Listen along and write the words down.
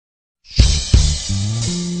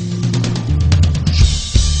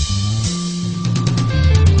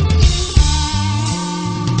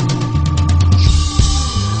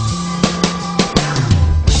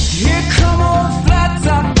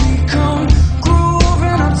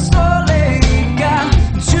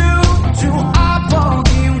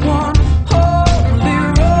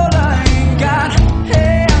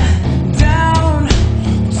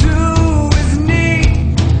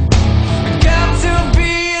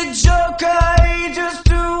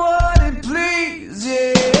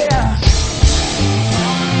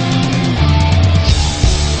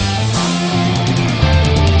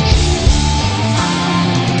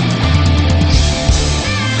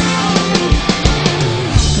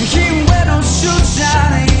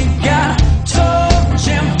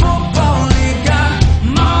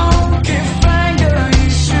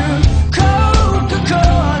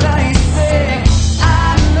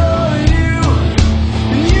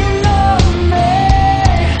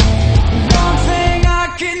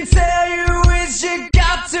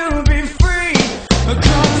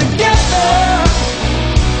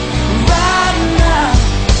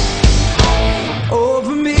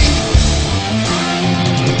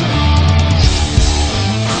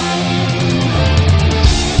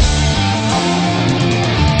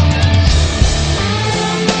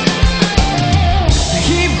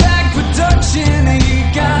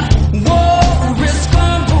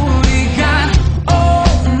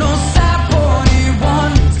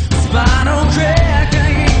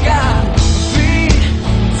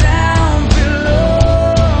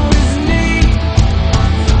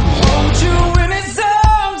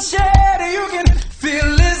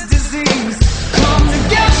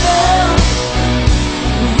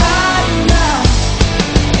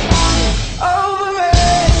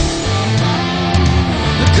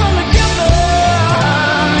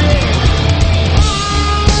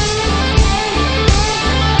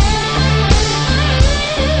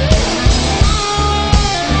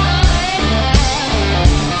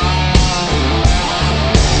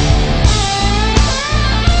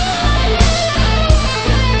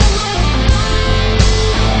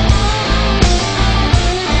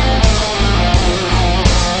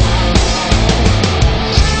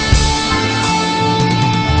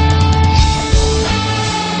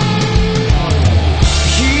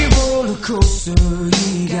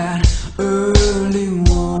he got early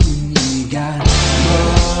warning, he got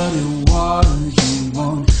muddy water, he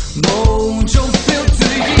won't mojo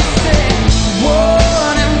filter. He said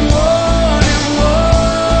one and one and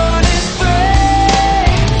one is three.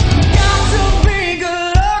 Got to be good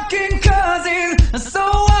looking 'cause he's so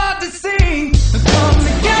hard to see. Come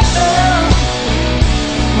together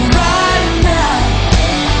right now.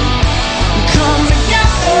 Come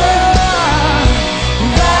together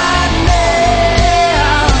right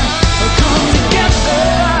now. Come together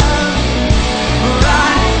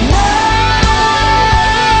right now.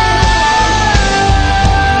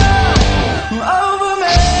 Over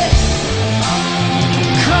me.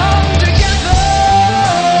 Come together.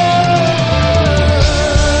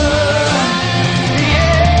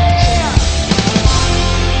 Yeah.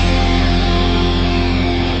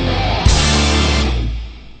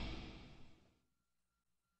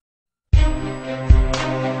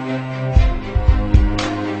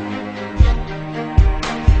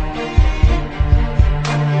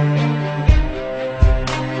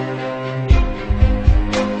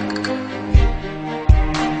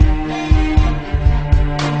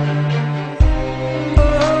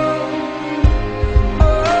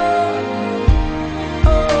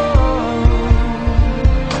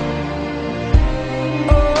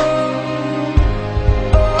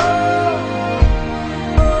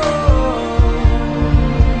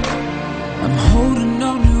 I'm holding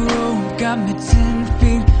on the rope, got me 10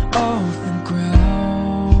 feet off the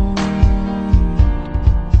ground.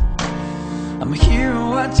 I'm hearing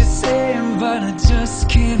what you're saying, but I just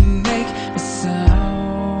can't make a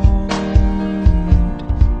sound.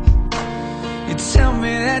 You tell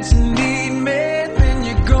me that you need